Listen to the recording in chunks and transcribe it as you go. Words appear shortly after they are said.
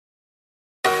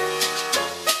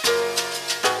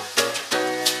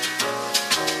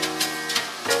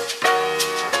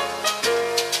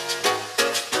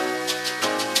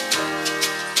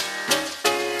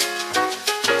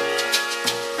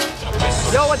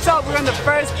what's up? We're on the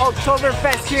first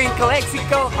Oktoberfest here in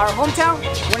Calexico, our hometown.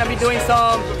 We're gonna be doing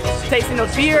some tasting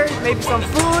of beer, maybe some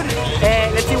food,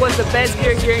 and let's see what's the best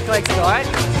beer here in Calexico, alright?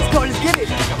 Let's go, let's get it!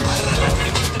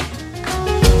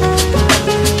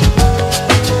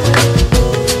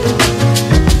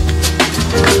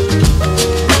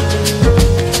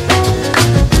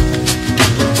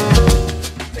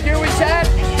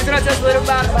 Just a little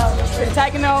about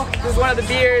Pentagonal. This is one of the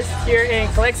beers here in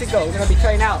Calexico. We're going to be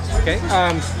trying out. Okay,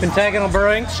 Pentagonal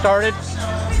Brewing started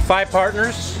 5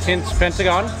 partners, hence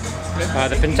Pentagon.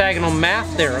 The Pentagonal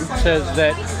math theorem says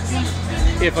that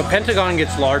if a pentagon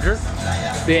gets larger,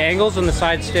 the angles on the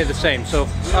sides stay the same. So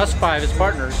us 5 as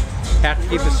partners have to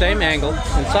keep the same angle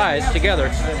and size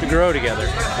together to grow together.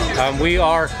 We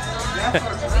are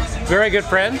very good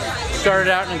friends.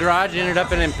 Started out in the garage, ended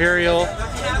up in Imperial,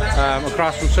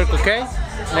 across from Circle K,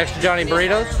 next to Johnny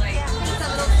Burritos.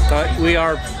 We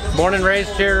are born and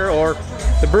raised here, or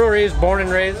the brewery is born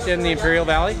and raised in the Imperial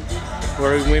Valley,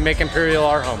 where we make Imperial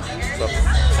our home. So.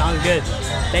 Sounds good.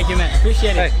 Thank you, man.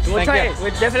 Appreciate it. Hey, we'll try it. We'll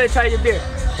definitely try your beer.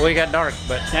 Well, it got dark,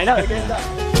 but... I know, it got dark.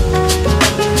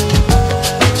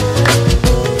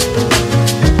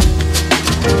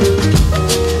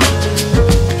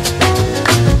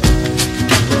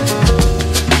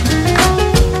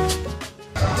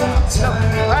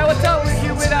 Alright, what's up? We're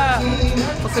here with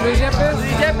Luis Yepes.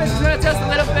 Luis Yepes is going to tell us a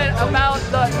little bit about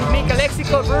the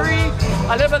Calexico Brewery,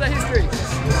 a little bit of history.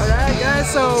 Alright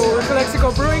guys, so we're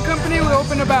Calexico Brewing Company. We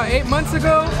opened about 8 months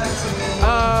ago.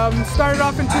 Started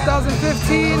off in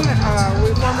 2015.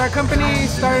 We formed our company,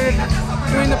 started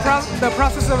doing the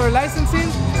process of our licensing.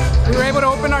 We were able to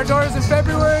open our doors in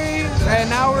February, and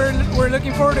now we're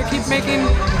looking forward to keep making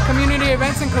community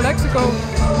events in Calexico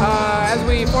as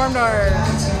we formed our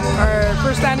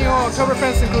first annual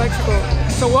Oktoberfest in Calexico.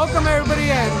 So welcome everybody,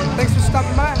 and thanks for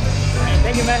stopping by.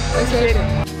 Thank you, man. Appreciate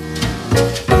it.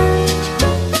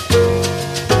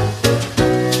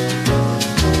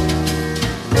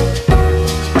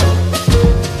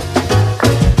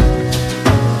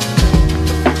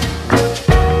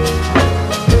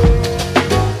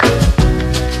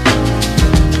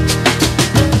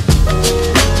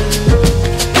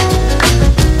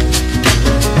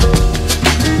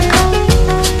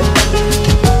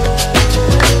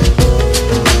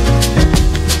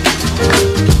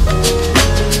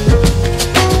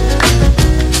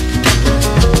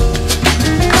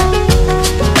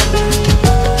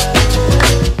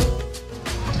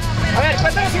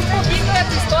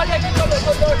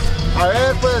 A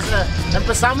ver, pues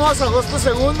empezamos agosto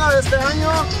 2 de este año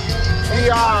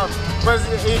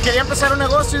y quería empezar un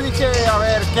negocio y dije, a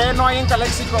ver, ¿qué no hay en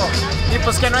Calexico? Y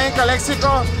pues, ¿qué no hay en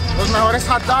Calexico? Los mejores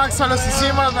hot dogs, son los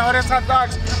hicimos, los mejores hot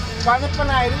dogs. Pan de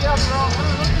panadería, bro.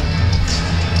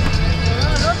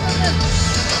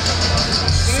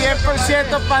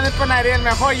 100% pan de panadería, el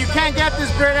mejor. You can't get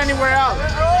this bread anywhere else.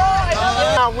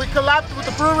 We collabed with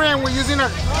the brewery and we're using a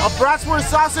bratwurst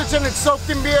sausage and it's soaked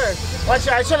in beer. Watch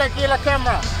it, échale aquí la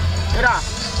cámara. Mira,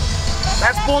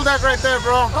 that's bulldog right there,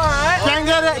 bro. Alright.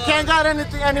 Can't get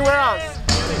anything anywhere else.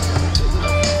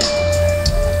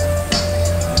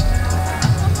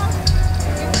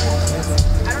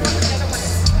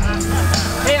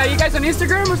 Hey, are you guys on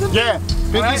Instagram or something? Yeah,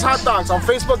 Biggie's Hot Dogs on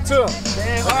Facebook too.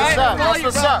 Damn, That's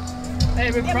what's up.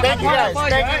 Hey, Thank you guys.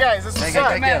 Thank you guys. That's what's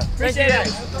up. Man. Appreciate it.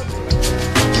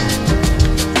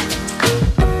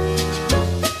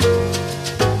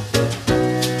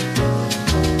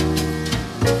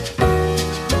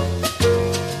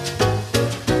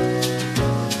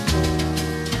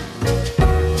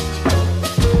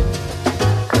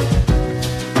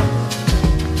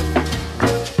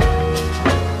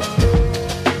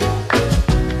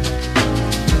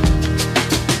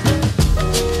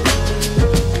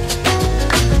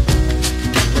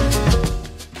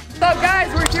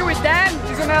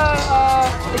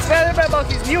 Explain a little bit about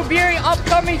his new beer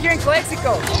upcoming here in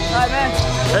Calexico. Alright, man.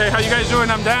 Hey, how you guys doing?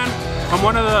 I'm Dan. I'm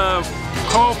one of the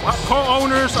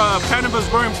co-owners of Cannabis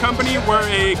Brewing Company. We're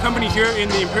a company here in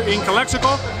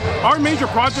Calexico. Our major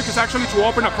project is actually to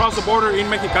open across the border in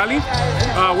Mexicali.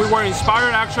 We were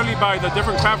inspired actually by the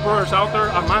different craft brewers out there,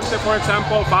 Amante for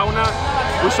example, Fauna.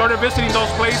 We started visiting those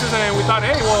places and we thought,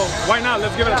 hey, well, why not?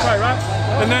 Let's give it a try, right?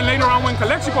 And then later on, when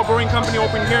Calexico Brewing Company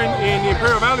opened here in the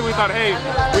Imperial Valley, we thought, hey,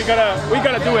 we gotta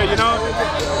do it, you know?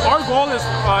 Our goal is,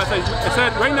 as I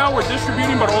said, right now we're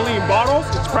distributing, but only in bottles.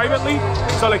 It's privately.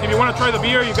 So like if you want to try the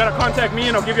beer, you gotta contact me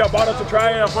and I'll give you a bottle to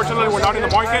try. Unfortunately, we're not in the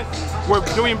market. We're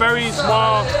doing very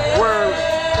small, we're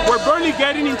We're barely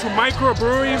getting into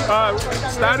microbrewery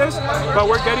status, but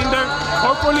we're getting there.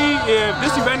 Hopefully, if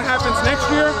this event happens next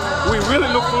year, we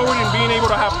really look forward in being able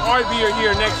to have our beer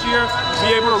here next year,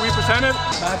 be able to represent it.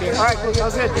 All right, cool.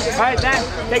 Sounds good. All right, Dan,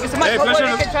 thank you so much. Hey, Hopefully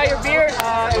pleasure. you can try your beer,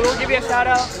 and we'll give you a shout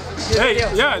out. Hey,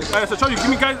 yeah, as I told you,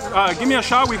 give me a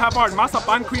shot. We have our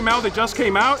Mazapan cream ale that just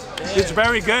came out. It's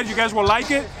very good. You guys will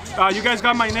like it. You guys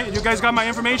got my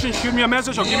information. Shoot me a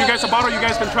message. I'll give you guys a bottle. You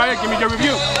guys can try it. Give me your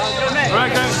review. All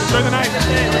right, guys. Enjoy the night.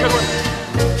 Have a good one.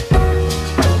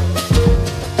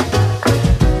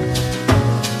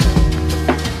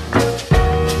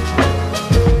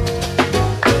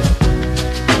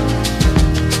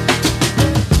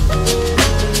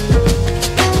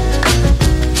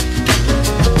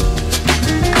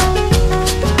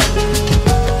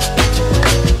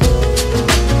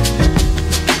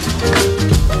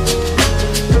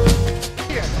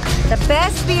 The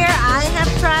best beer I have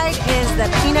tried is the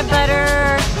peanut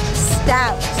butter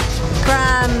stout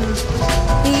from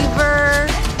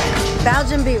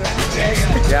Belgian Beaver.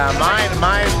 Yeah,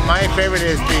 my favorite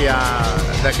is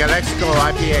the Calexico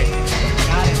IPA.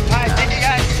 Got it. All right, thank you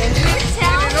guys.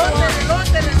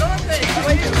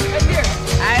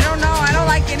 I don't know. I don't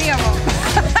like any of them.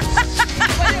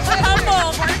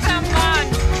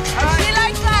 She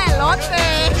likes the elote.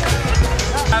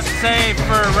 I have to say,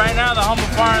 for right now, the Humble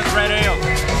Farms Red Ale.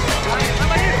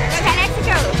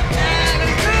 Calexico.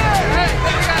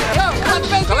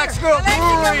 Calexico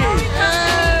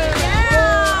Brewery.